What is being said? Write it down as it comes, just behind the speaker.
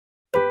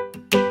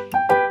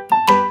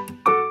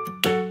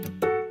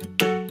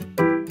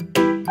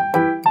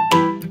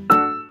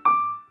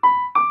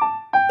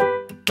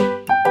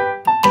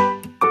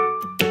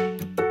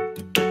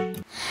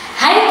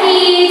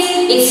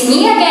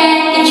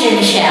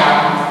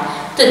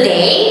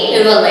Today,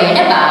 we will learn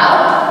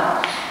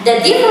about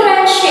the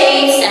different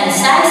shapes and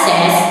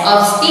sizes of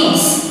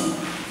things.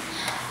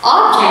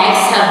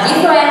 Objects have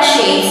different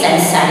shapes and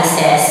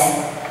sizes.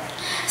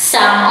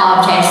 Some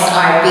objects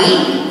are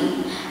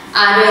big,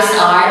 others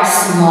are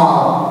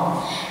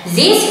small.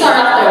 These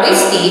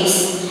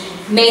characteristics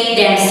make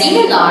them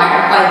similar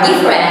or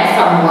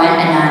different from one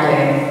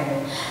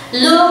another.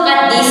 Look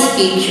at these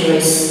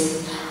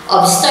pictures.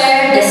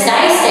 Observe the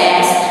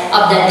sizes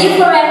of the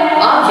different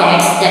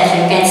objects that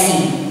you can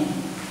see.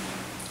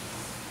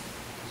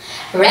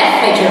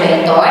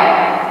 Refrigerator,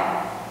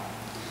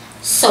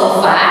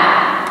 sofa,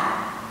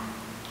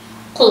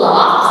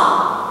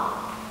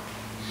 clock,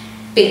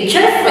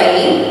 picture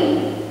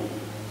frame,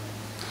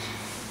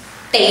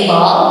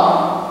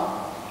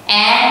 table,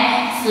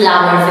 and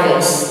flower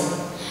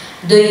vase.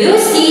 Do you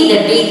see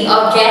the big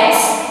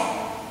objects?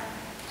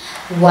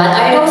 What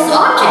are those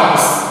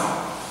objects?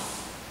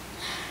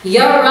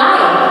 You're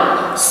right.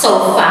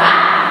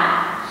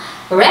 Sofa,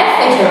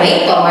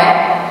 refrigerator,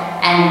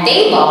 and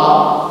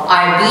table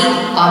are big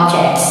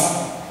objects.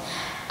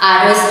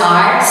 Others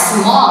are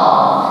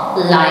small,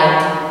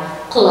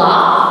 like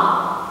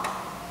clock,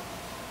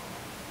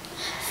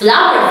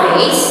 flower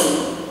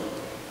vase,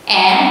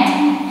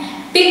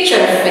 and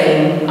picture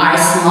frame are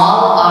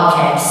small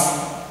objects.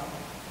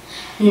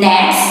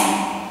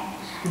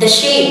 Next, the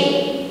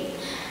shape.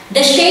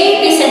 The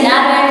shape is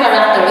another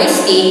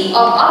characteristic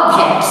of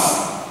objects.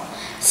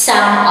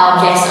 Some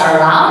objects are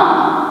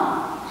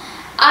round,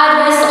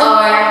 others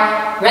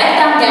are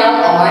rectangle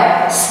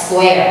or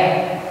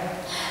square.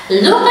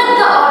 Look at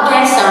the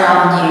objects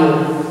around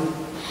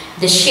you.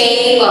 The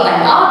shape of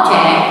an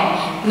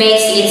object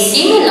makes it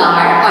similar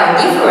or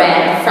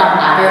different from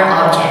other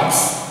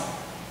objects.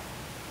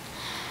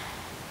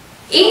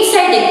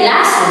 Inside the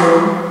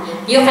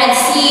classroom, you can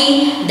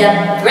see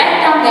the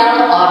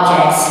rectangle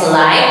objects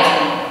like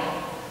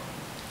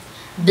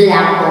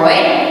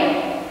blackboard,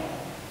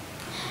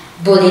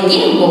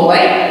 bulletin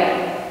board,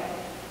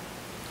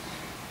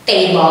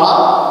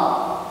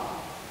 table,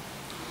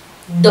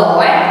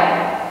 door,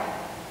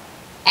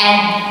 and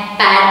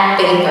pad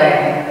paper.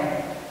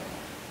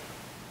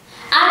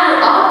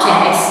 Other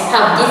objects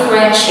have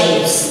different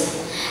shapes.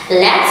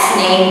 Let's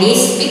name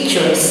these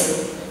pictures.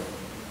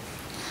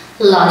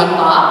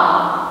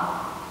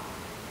 Lollipop,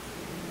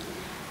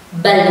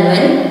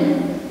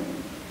 balloon,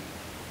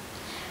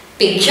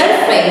 picture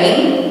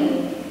frame,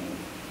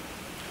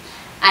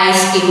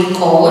 ice cream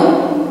cone,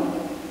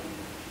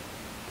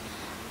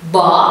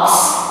 box,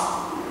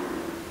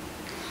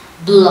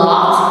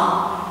 block,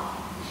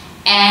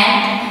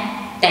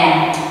 and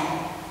tent.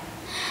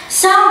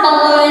 Some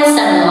balloons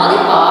and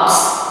lollipops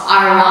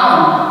are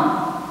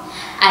round.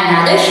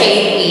 Another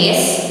shape is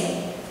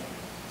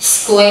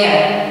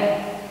square.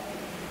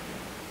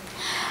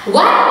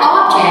 What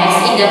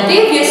objects in the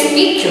previous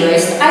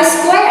pictures are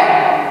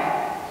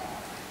square?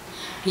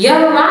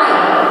 You're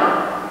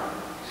right.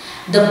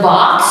 The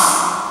box,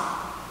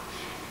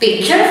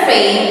 picture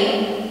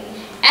frame,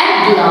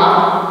 and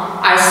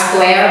block are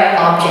square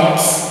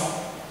objects.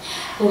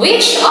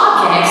 Which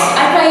objects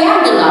are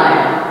triangular?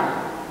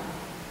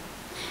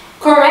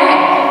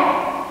 Correct.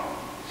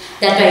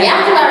 The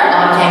triangular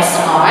objects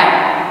are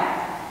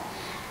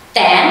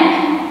tent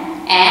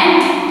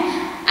and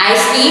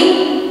ice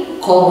cream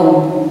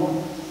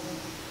cone.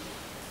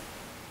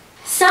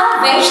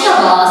 Some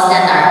vegetables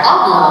that are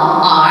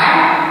oblong are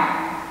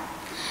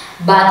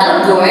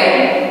bottle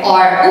gourd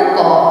or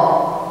upo,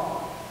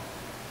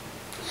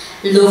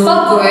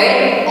 loofah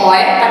gourd or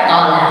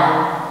patola,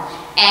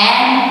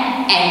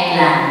 and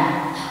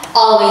eggplant.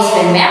 Always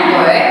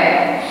remember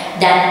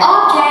that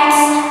objects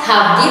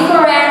have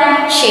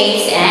different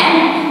shapes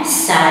and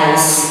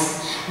size.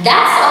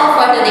 That's all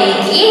for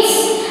today, kids.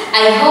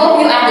 I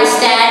hope you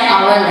understand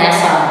our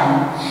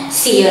lesson.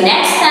 See you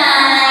next time.